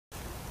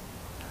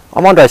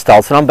I'm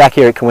Stolz and I'm back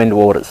here at Cowind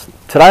Waters.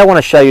 Today I want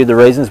to show you the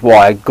reasons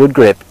why a good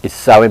grip is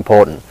so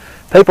important.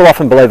 People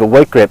often believe a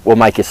weak grip will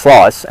make you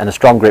slice and a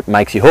strong grip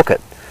makes you hook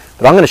it.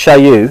 But I'm going to show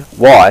you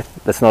why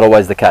that's not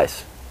always the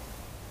case.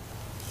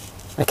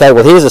 Okay,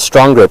 well here's a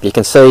strong grip. You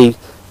can see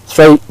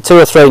two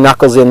or three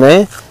knuckles in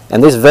there,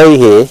 and this V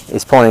here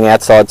is pointing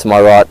outside to my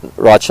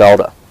right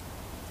shoulder.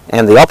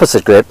 And the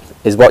opposite grip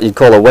is what you'd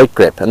call a weak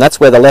grip, and that's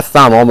where the left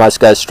thumb almost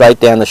goes straight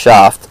down the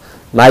shaft,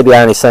 maybe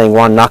only seeing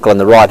one knuckle and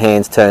the right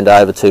hand's turned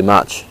over too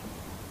much.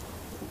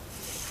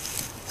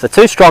 So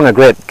too strong a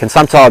grip can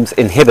sometimes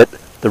inhibit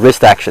the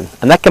wrist action,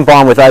 and that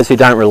combined with those who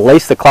don't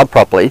release the club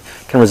properly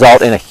can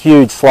result in a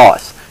huge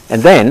slice.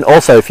 And then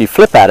also if you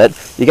flip at it,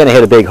 you're going to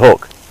hit a big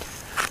hook.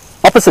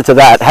 Opposite to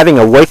that, having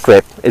a weak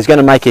grip is going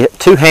to make you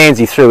too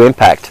handsy through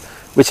impact,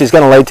 which is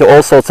going to lead to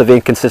all sorts of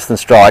inconsistent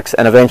strikes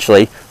and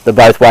eventually the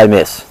both-way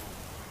miss.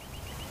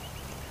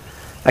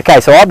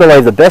 Okay, so I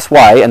believe the best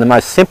way and the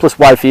most simplest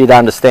way for you to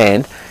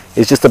understand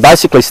is just to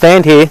basically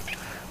stand here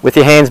with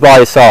your hands by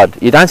your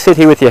side. You don't sit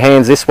here with your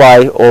hands this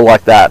way or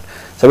like that.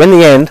 So in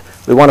the end,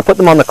 we want to put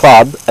them on the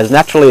club as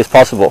naturally as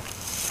possible.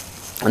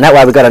 And that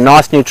way we've got a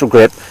nice neutral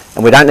grip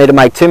and we don't need to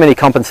make too many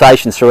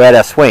compensations throughout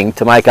our swing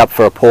to make up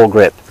for a poor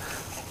grip.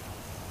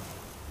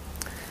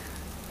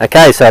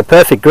 Okay, so a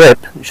perfect grip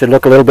should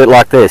look a little bit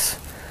like this.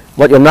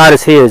 What you'll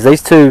notice here is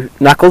these two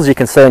knuckles you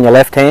can see on your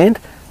left hand,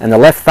 and the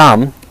left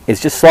thumb is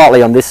just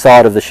slightly on this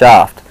side of the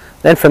shaft.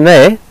 Then from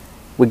there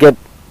we get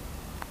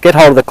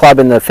hold of the club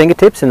in the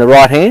fingertips in the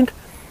right hand,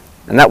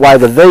 and that way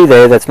the V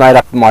there that's made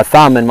up of my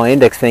thumb and my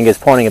index finger is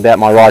pointing about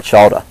my right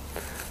shoulder.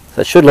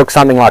 So it should look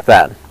something like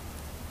that.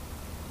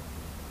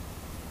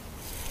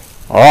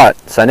 Alright,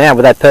 so now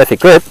with that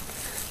perfect grip,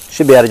 you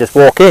should be able to just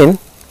walk in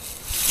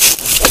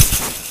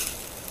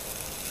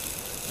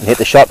and hit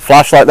the shot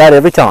flush like that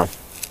every time.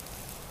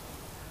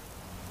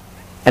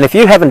 And if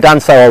you haven't done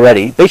so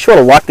already, be sure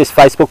to like this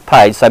Facebook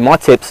page so my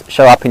tips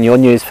show up in your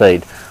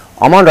newsfeed.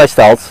 I'm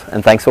Stolz,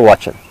 and thanks for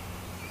watching.